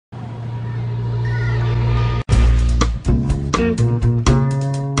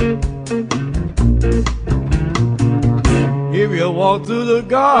walk through the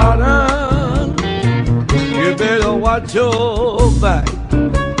garden, you better watch your back.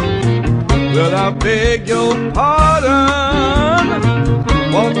 Well, I beg your pardon,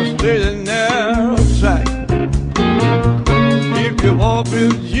 walk a straight and narrow track. If you walk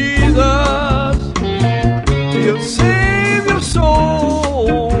with Jesus, He'll save your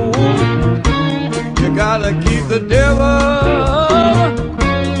soul. You gotta keep the devil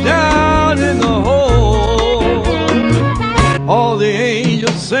down in the hole. All the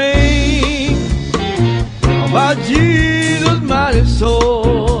angels sing about Jesus' mighty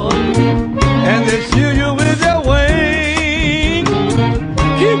soul, and they shield you with their wings,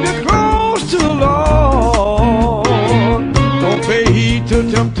 keep you close to the Lord. Don't pay heed to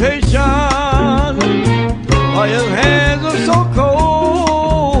temptation, or your hands are so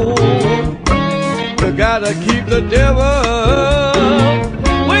cold. You gotta keep the devil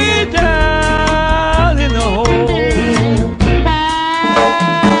way down in the hole.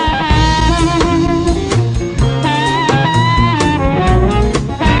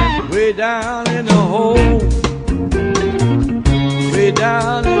 Way down in the hole. Way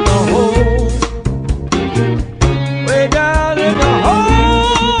down